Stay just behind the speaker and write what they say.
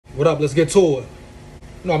What up? Let's get to it.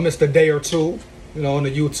 I missed a day or two, on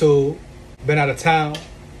the YouTube. Been out of town,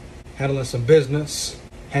 handling some business,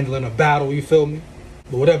 handling a battle, you feel me?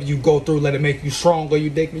 But whatever you go through, let it make you stronger, you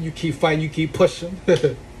dig me? You keep fighting, you keep pushing.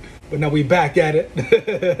 But now we back at it.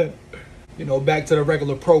 Back to the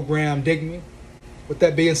regular program, dig me? With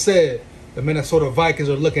that being said, the Minnesota Vikings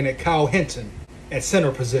are looking at Kyle Hinton at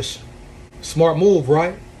center position. Smart move,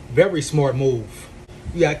 right? Very smart move.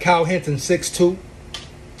 You got Kyle Hinton, 6'2",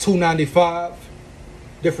 295.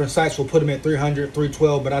 Different sites will put him at 300,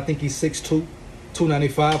 312, but I think he's 6'2",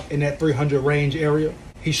 295 in that 300 range area.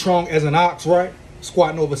 He's strong as an ox, right?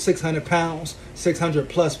 Squatting over 600 pounds, 600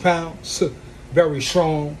 plus pounds. Very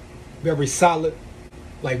strong, very solid.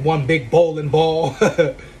 Like one big bowling ball,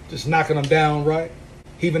 just knocking him down, right?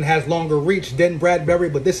 He even has longer reach than Bradbury,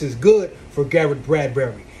 but this is good for Garret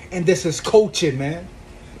Bradbury. And this is coaching, man.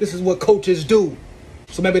 This is what coaches do.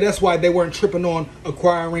 So maybe that's why they weren't tripping on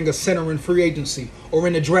acquiring a center in free agency or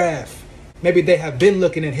in the draft. Maybe they have been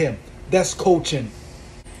looking at him. That's coaching.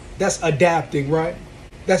 That's adapting, right?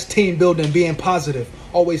 That's team building, being positive,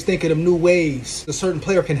 always thinking of new ways a certain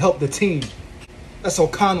player can help the team. That's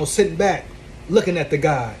O'Connell sitting back, looking at the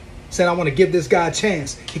guy, saying, I want to give this guy a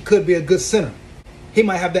chance. He could be a good center. He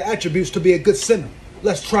might have the attributes to be a good center.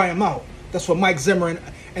 Let's try him out. That's what Mike Zimmer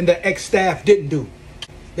and the ex-staff didn't do.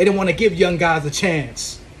 They didn't want to give young guys a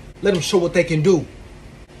chance. Let them show what they can do.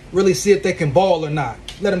 Really see if they can ball or not.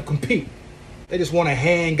 Let them compete. They just want to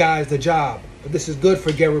hand guys the job. But this is good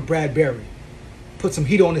for Garret Bradbury. Put some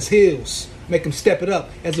heat on his heels. Make him step it up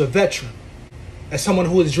as a veteran. As someone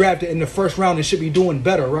who was drafted in the first round and should be doing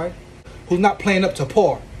better, right? Who's not playing up to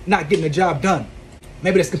par. Not getting the job done.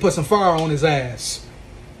 Maybe this can put some fire on his ass.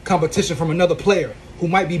 Competition from another player who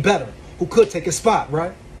might be better. Who could take his spot,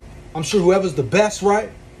 right? I'm sure whoever's the best, right,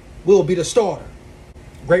 will be the starter.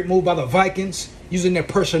 Great move by the Vikings, using their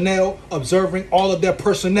personnel, observing all of their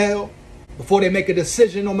personnel before they make a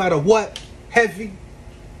decision, no matter what, heavy.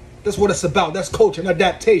 That's what it's about. That's coaching,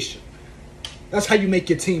 adaptation. That's how you make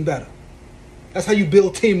your team better. That's how you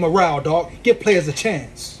build team morale, dog. Give players a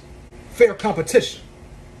chance. Fair competition.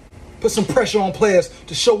 Put some pressure on players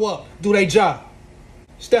to show up, do their job.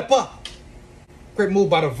 Step up. Great move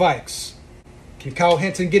by the Vikes. Can Kyle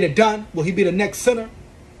Hinton get it done? Will he be the next center?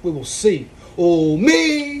 We will see. Oh,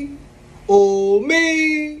 me. Oh,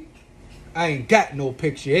 me. I ain't got no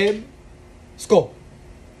picture, you hear me? SKOL.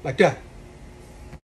 Like that.